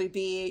 he would only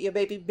be,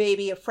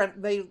 maybe a friend,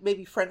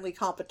 maybe friendly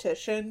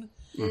competition,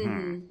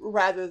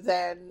 rather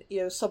than,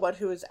 someone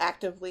who is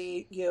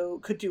actively,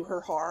 could do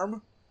her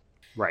harm.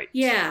 Right.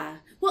 Yeah.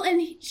 Well,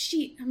 and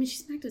she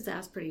smacked his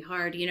ass pretty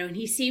hard, and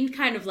he seemed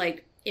kind of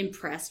like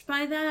impressed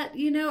by that,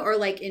 or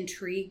like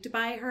intrigued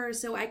by her.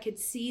 So I could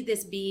see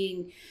this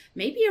being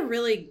maybe a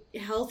really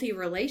healthy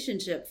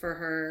relationship for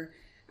her.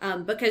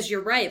 Because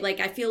you're right. Like,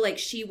 I feel like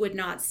she would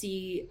not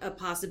see a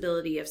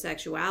possibility of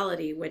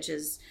sexuality, which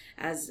is,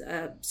 as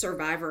a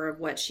survivor of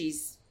what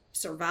she's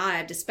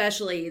survived,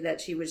 especially that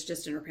she was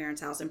just in her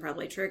parents' house and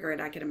probably triggered.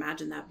 I could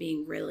imagine that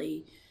being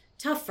really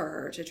tough for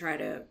her to try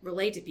to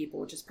relate to people,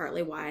 which is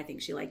partly why I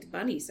think she liked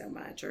Bunny so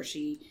much, or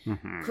she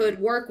could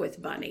work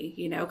with Bunny,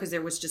 because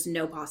there was just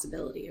no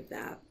possibility of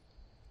that.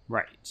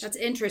 Right. That's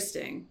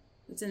interesting.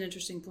 That's an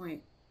interesting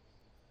point.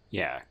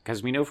 Yeah,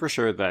 because we know for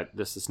sure that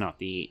this is not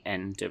the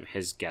end of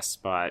his guest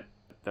spot.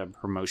 The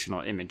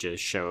promotional images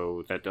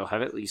show that they'll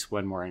have at least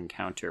one more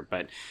encounter.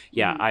 But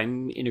yeah,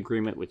 I'm in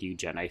agreement with you,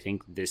 Jen. I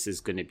think this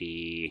is going to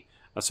be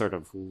a sort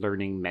of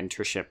learning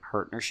mentorship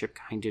partnership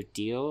kind of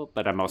deal.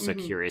 But I'm also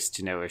curious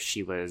to know if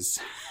Sheila's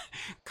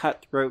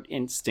cutthroat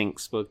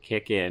instincts will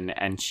kick in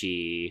and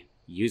she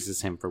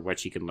uses him for what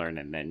she can learn,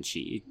 and then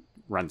she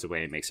runs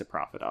away and makes a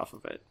profit off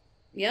of it.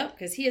 Yep,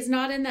 because he is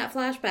not in that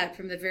flashback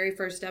from the very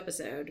first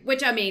episode.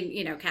 Which, I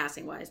mean,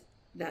 casting-wise,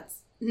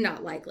 that's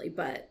not likely,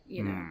 but,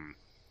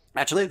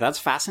 Actually, that's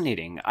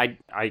fascinating. I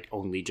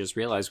only just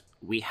realized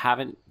we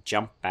haven't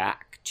jumped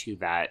back to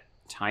that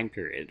time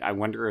period. I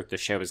wonder if the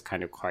show has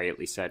kind of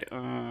quietly said,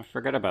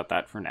 forget about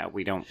that for now.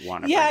 We don't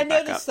want to bring it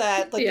back up. noticed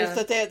that. Like, just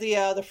that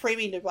the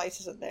framing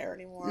device isn't there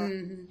anymore.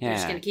 They're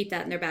just going to keep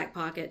that in their back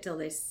pocket till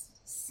they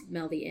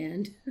smell the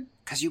end.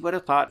 Because you would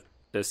have thought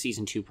the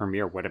season 2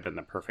 premiere would have been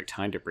the perfect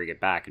time to bring it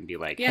back and be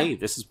like, hey,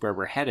 this is where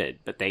we're headed.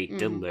 But they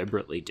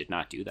deliberately did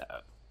not do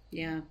that.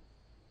 Yeah.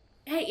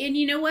 Hey, and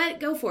you know what?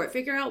 Go for it.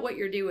 Figure out what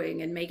you're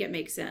doing and make it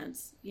make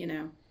sense,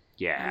 Yeah.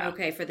 I'm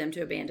okay for them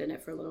to abandon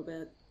it for a little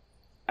bit.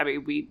 I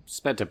mean, we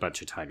spent a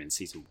bunch of time in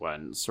season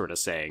 1 sort of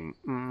saying,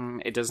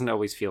 it doesn't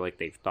always feel like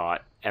they've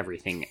thought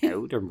everything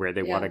out and where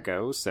they want to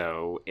go.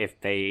 So if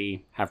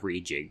they have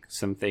rejigged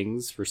some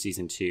things for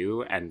season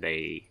 2 and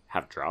they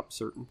have dropped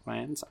certain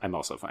plans, I'm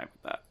also fine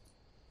with that.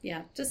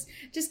 Yeah, just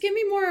give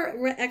me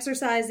more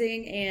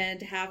exercising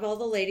and have all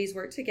the ladies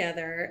work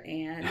together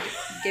and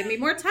give me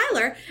more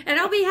Tyler and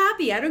I'll be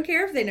happy. I don't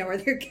care if they know where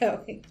they're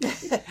going.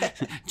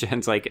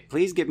 Jen's like,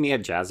 please give me a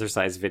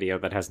jazzercise video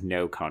that has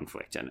no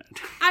conflict in it.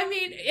 I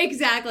mean,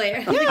 exactly.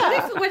 Yeah.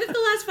 Like, what if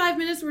the last 5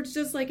 minutes were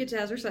just like a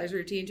jazzercise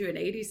routine to an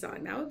 80s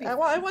song? That would be I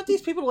want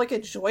these people to like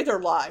enjoy their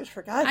lives,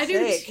 for God's I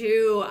sake. do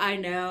too. I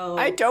know.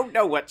 I don't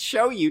know what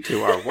show you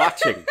two are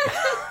watching.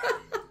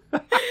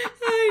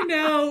 I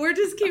know. We're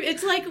just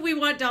it's like we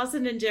want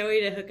Dawson and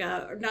Joey to hook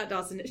up. Or not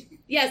Dawson.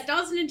 Yes,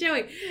 Dawson and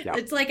Joey. Yeah.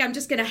 It's like I'm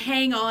just going to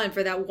hang on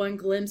for that one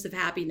glimpse of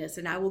happiness,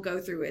 and I will go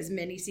through as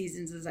many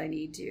seasons as I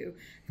need to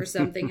for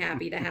something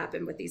happy to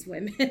happen with these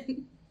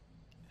women.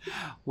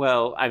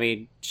 Well, I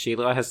mean,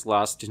 Sheila has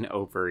lost an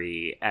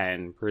ovary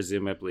and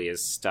presumably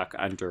is stuck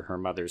under her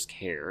mother's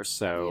care.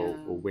 So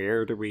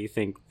where do we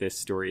think this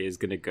story is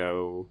going to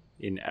go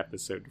in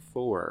episode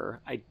 4?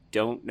 I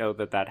don't know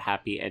that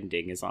happy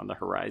ending is on the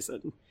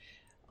horizon.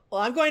 Well,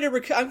 I'm going to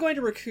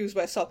recuse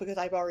myself because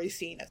I've already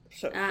seen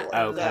episode 4.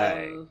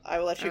 Okay. So I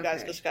will let you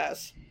guys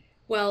discuss.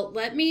 Well,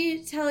 let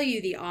me tell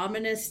you the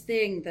ominous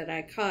thing that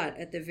I caught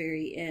at the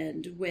very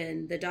end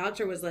when the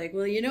doctor was like,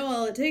 well, you know,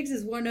 all it takes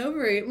is one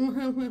ovary.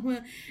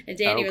 And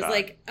Danny was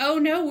like, oh,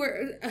 no,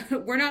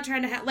 we're not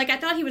trying to have... Like, I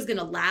thought he was going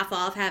to laugh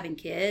off having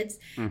kids.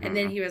 Mm-hmm. And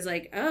then he was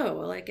like, oh,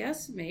 well, I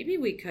guess maybe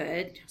we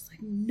could. I was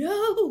like,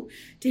 no,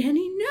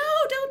 Danny,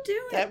 no, don't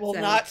do it. That will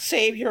not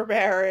save your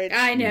marriage.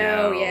 I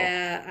know, No.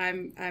 Yeah.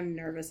 I'm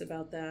nervous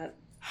about that.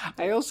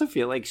 I also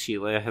feel like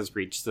Sheila has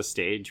reached the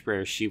stage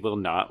where she will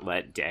not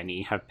let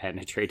Danny have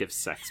penetrative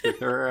sex with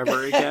her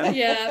ever again.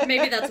 Yeah,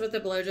 maybe that's what the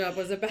blowjob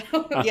was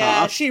about.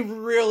 Yeah, she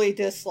really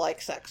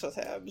dislikes sex with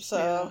him, so...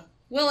 Yeah.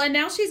 Well, and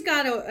now she's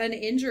got an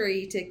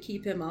injury to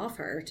keep him off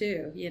her,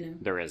 too, you know.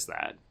 There is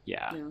that,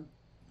 yeah.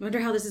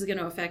 Wonder how this is going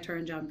to affect her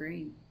and John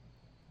Breen.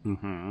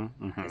 Mm-hmm,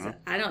 mm-hmm.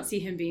 I don't see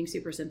him being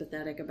super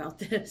sympathetic about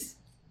this.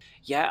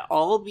 Yeah,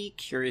 I'll be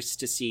curious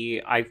to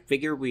see. I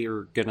figure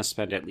we're going to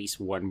spend at least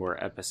one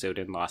more episode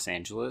in Los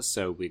Angeles,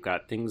 so we've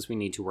got things we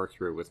need to work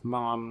through with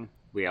Mom.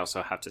 We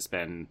also have to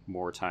spend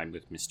more time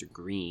with Mr.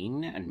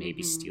 Green and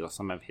maybe steal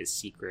some of his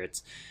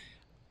secrets.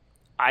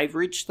 I've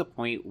reached the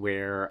point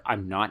where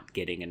I'm not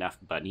getting enough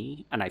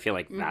Bunny, and I feel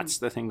like that's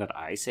the thing that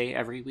I say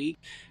every week.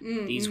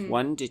 These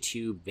 1 to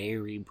 2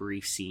 very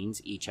brief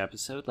scenes each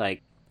episode,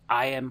 like,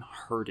 I am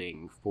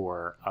hurting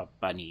for a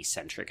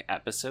Bunny-centric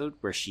episode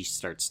where she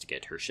starts to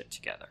get her shit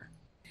together.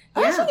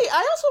 I also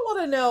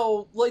want to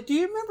know, like,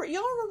 y'all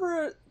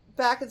remember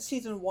back in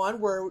season 1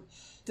 where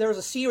there was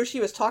a scene where she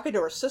was talking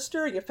to her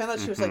sister and you found out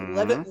she was like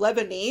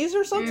Lebanese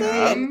or something?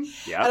 And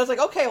I was like,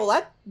 okay, well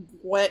that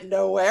went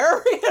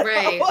nowhere. You know?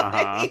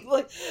 Right.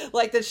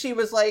 Like that she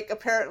was like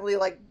apparently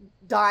like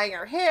dyeing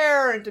her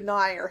hair and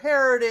denying her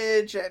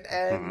heritage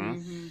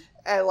and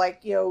like,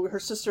 you know, her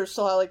sister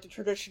still had like the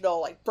traditional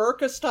like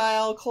burqa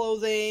style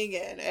clothing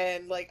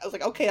and like I was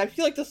like, okay, I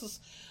feel like this is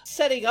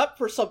setting up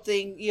for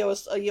something,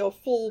 a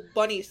full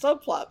Bunny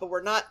subplot, but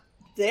we're not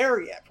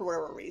there yet for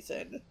whatever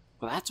reason.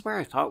 Well, that's where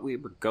I thought we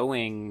were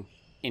going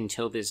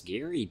until this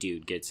Gary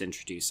dude gets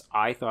introduced.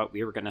 I thought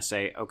we were going to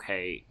say,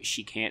 okay,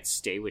 she can't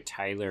stay with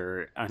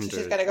Tyler under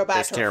she's gotta go back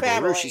this to her terrible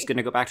family. rule. She's going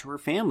to go back to her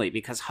family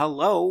because,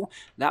 hello,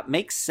 that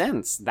makes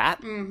sense.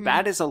 That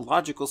is a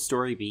logical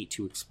story beat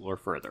to explore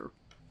further.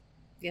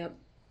 Yep.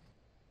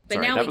 But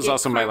Sorry, now that was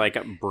also my like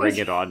bring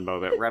it on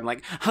moment where I'm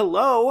like,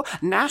 hello,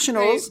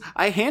 Nationals,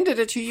 I handed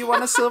it to you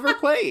on a silver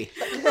plate.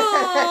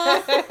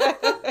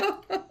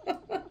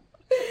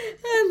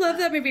 I love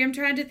that movie. I'm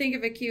trying to think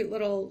of a cute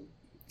little...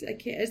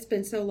 It's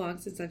been so long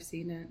since I've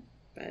seen it.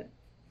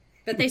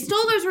 But they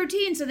stole those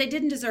routines, so they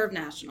didn't deserve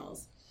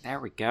Nationals. There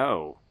we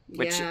go.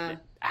 Which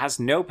has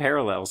no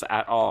parallels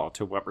at all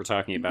to what we're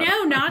talking about.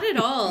 No, not at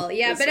all.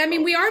 Yeah, but I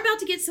mean, we are about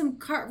to get some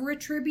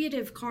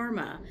retributive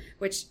karma,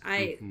 which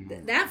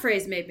that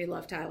phrase made me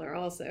love Tyler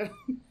also.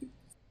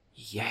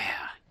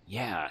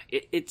 Yeah.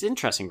 It's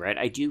interesting, right?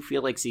 I do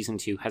feel like season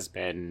 2 has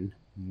been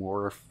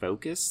more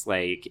focused.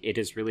 Like, it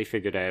has really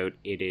figured out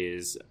it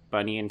is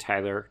Bunny and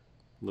Tyler,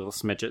 little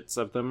smidgets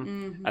of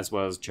them, as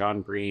well as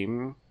John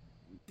Bream.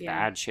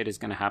 Bad shit is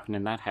going to happen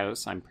in that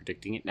house. I'm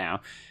predicting it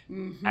now.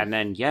 And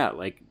then,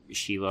 like,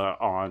 Sheila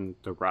on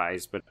the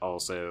rise, but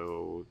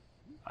also,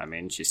 I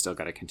mean, she's still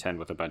got to contend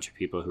with a bunch of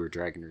people who are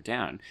dragging her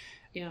down.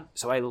 Yeah.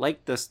 So I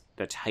like the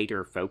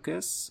tighter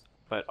focus,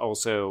 but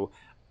also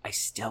I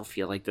still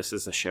feel like this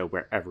is a show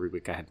where every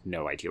week I have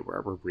no idea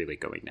where we're really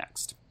going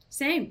next.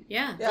 Same,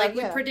 yeah.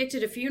 We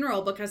predicted a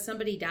funeral because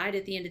somebody died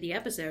at the end of the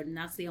episode, and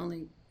that's the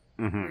only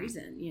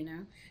reason, you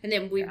know? And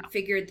then we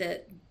figured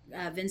that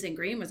Vincent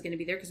Green was going to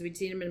be there because we'd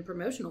seen him in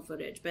promotional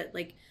footage. But,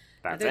 like,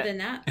 other than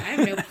that, I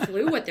have no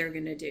clue what they're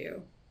going to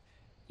do.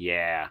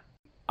 Yeah.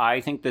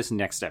 I think this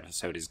next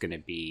episode is going to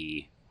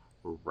be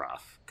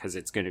rough because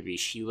it's going to be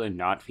Sheila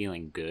not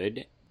feeling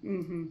good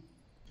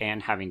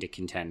and having to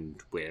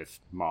contend with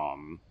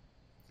Mom.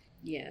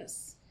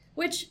 Yes.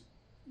 Which,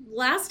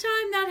 last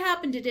time that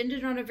happened, it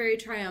ended on a very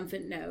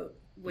triumphant note,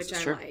 which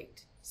I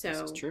liked. So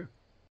This is true.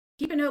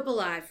 keeping hope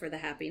alive for the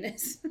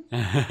happiness.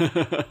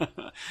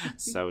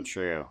 So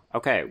true.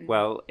 Okay,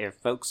 well, if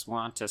folks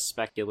want to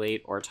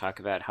speculate or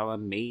talk about how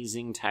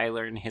amazing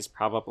Tyler and his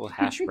probable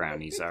hash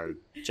brownies are,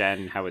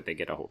 Jen, how would they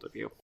get a hold of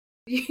you?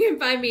 You can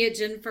find me at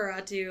Jen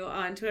Ferratu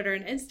on Twitter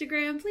and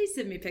Instagram. Please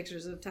send me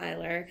pictures of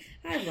Tyler.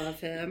 I love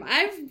him.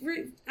 I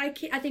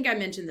think I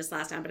mentioned this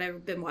last time, but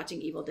I've been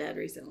watching Evil Dead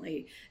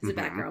recently as a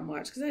background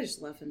watch because I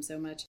just love him so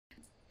much.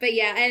 But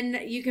yeah,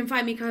 and you can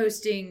find me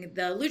co-hosting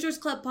the Losers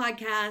Club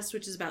podcast,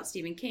 which is about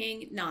Stephen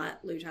King,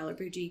 not Lou Tyler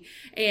Pucci,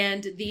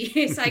 and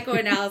the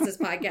Psychoanalysis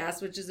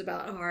podcast, which is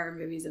about horror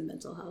movies and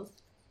mental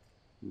health.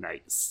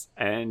 Nice.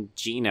 And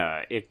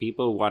Gina, if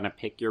people want to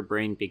pick your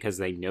brain because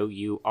they know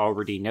you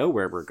already know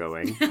where we're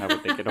going, how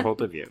would they get a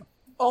hold of you?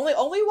 Only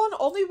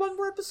one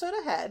more episode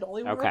ahead.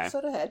 Only one more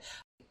episode ahead.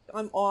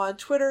 I'm on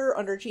Twitter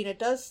under Gina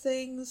Does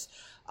Things.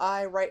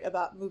 I write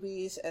about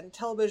movies and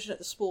television at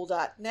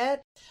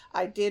thespool.net.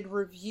 I did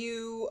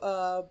review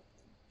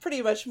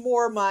pretty much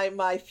more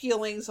my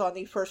feelings on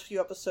the first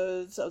few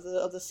episodes of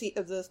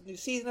the new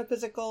season of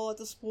Physical at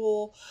the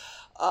Spool.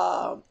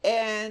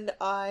 And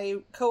I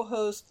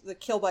co-host the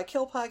Kill by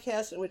Kill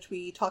podcast, in which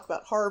we talk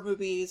about horror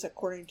movies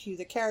according to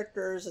the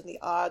characters and the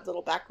odd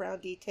little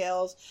background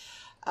details.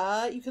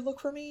 You can look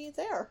for me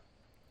there.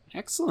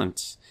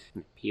 Excellent.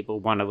 If people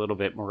want a little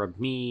bit more of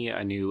me,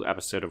 a new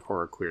episode of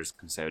Horror Queers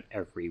comes out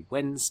every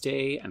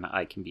Wednesday, and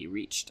I can be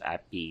reached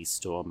at B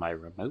Stole My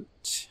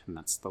Remote, and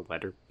that's the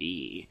letter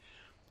B.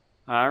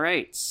 All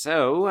right,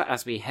 so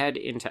as we head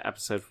into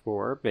episode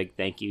 4, big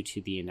thank you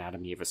to the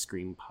Anatomy of a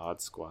Scream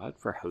Pod Squad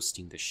for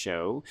hosting the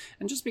show.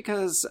 And just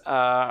because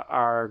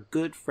our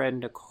good friend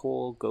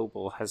Nicole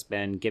Goebel has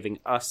been giving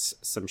us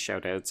some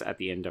shout-outs at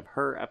the end of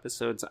her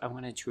episodes, I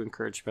wanted to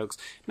encourage folks,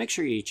 make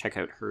sure you check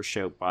out her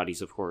show,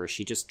 Bodies of Horror.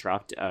 She just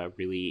dropped a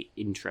really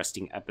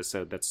interesting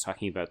episode that's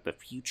talking about the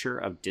future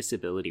of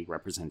disability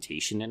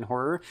representation in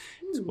horror.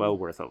 It's well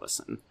worth a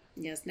listen.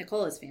 Yes,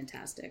 Nicole is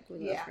fantastic.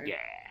 We love her. Yeah.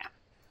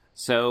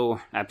 So,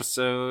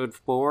 episode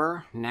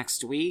 4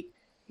 next week.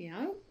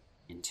 Yeah.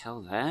 Until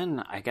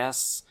then, I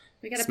guess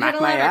we gotta smack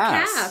pedal my out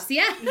ass. Our calves.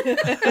 Yeah.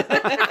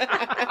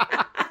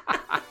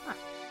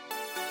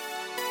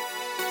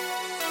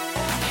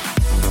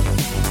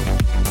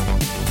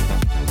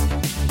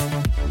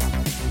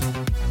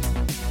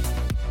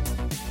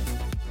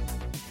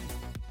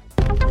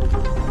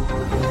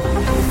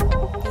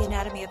 The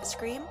Anatomy of a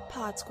Scream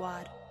Pod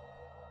Squad.